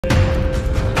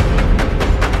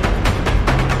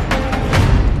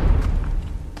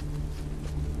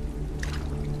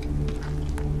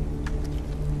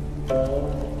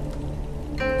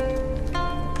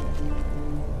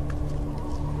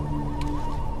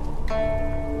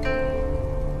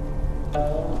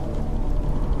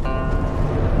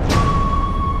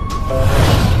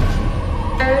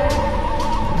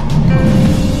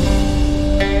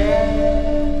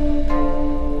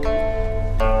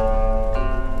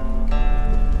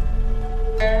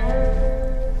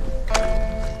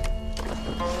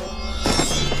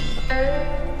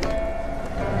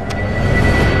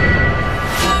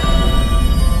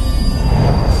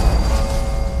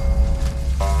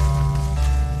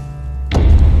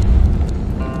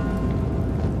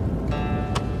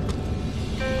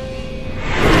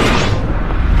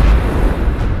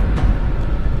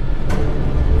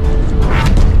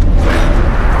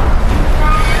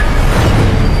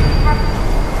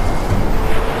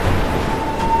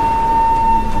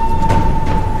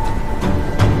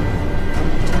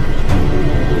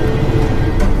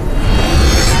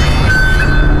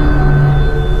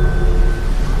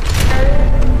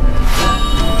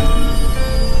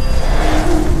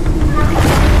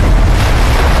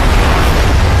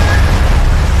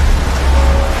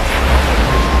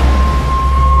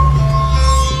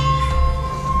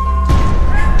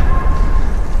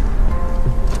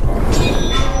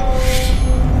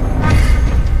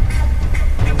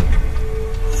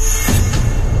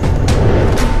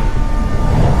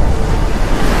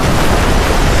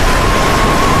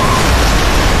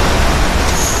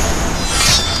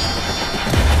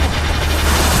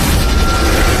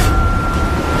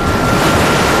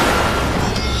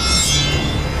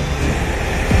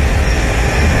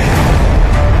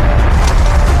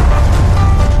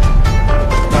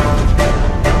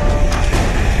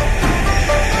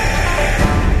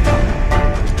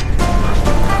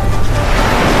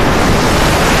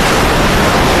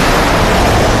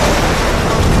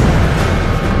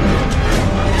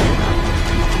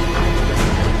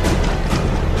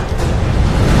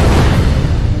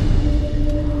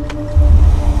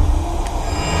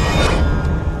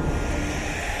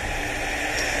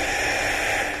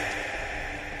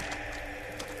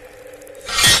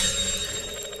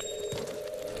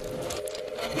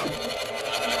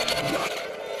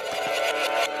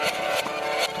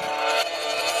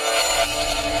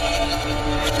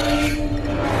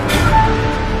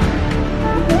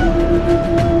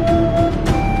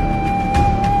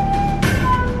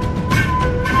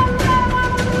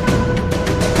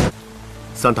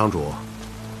三堂主，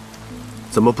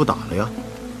怎么不打了呀？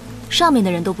上面的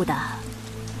人都不打，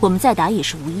我们再打也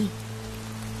是无益。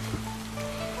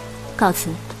告辞。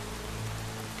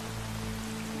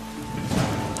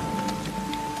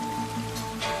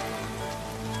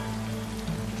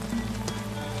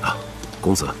啊，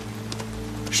公子，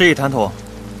事已谈妥，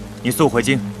你速回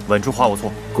京，稳住华无错。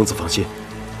公子放心。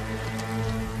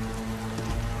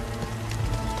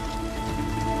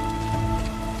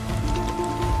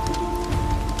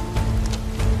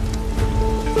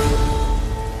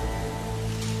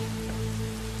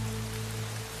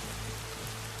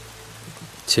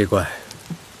 奇怪，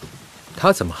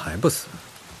他怎么还不死？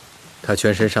他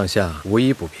全身上下无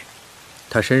一不病，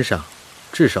他身上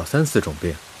至少3、4种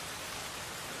病。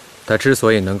他之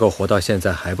所以能够活到现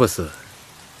在还不死，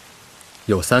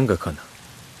有3个可能。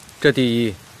这第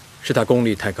一是他功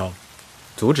力太高，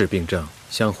阻止病症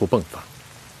相互迸发。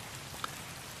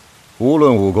无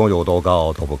论武功有多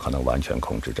高，都不可能完全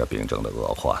控制这病症的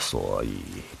恶化。所以，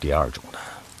第2种呢？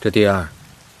这第2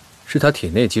是他体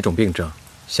内几种病症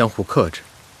相互克制。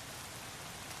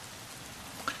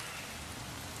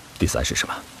 第3是什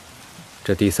么？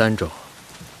这第3种，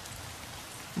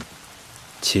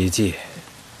奇迹。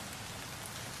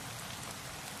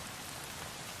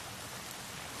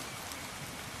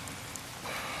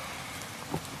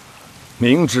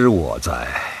明知我在，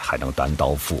还能单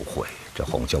刀赴会，这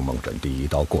洪秀梦枕第1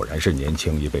刀果然是年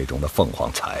轻一辈中的凤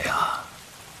凰才啊！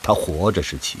他活着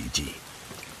是奇迹，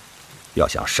要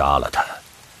想杀了他，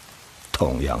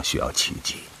同样需要奇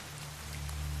迹。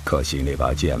可惜那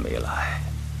把剑没来。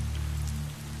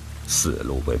 4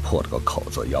路被破了个口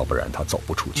子，要不然他走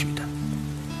不出去的。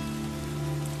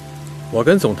我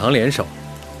跟总堂联手，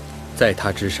在他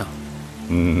之上。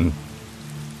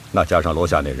那加上楼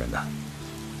下那人呢？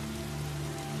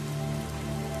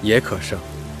也可胜。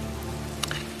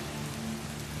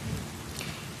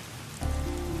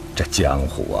这江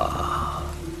湖啊，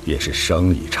也是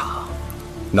生一场，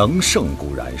能胜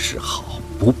固然是好，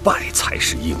不败才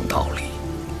是硬道理。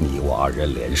 你我2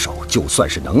人联手，就算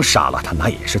是能杀了他，那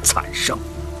也是惨胜，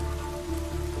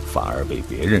反而被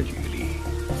别人渔利，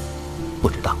不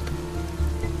值当的。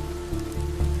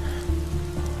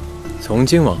从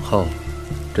今往后，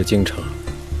这京城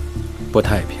不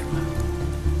太平了。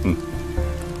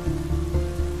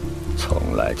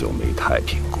从来就没太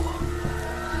平过。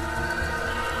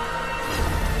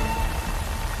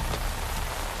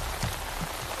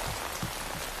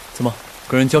怎么，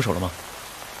跟人交手了吗？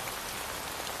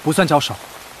 不算交手，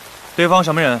对方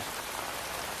什么人？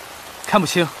看不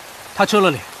清，他遮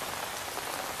了脸，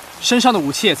身上的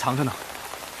武器也藏着呢。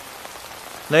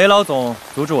雷老总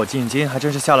阻止我进京，还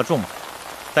真是下了重马，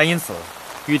但因此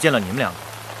遇见了你们2个，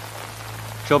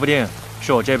说不定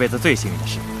是我这辈子最幸运的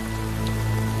事。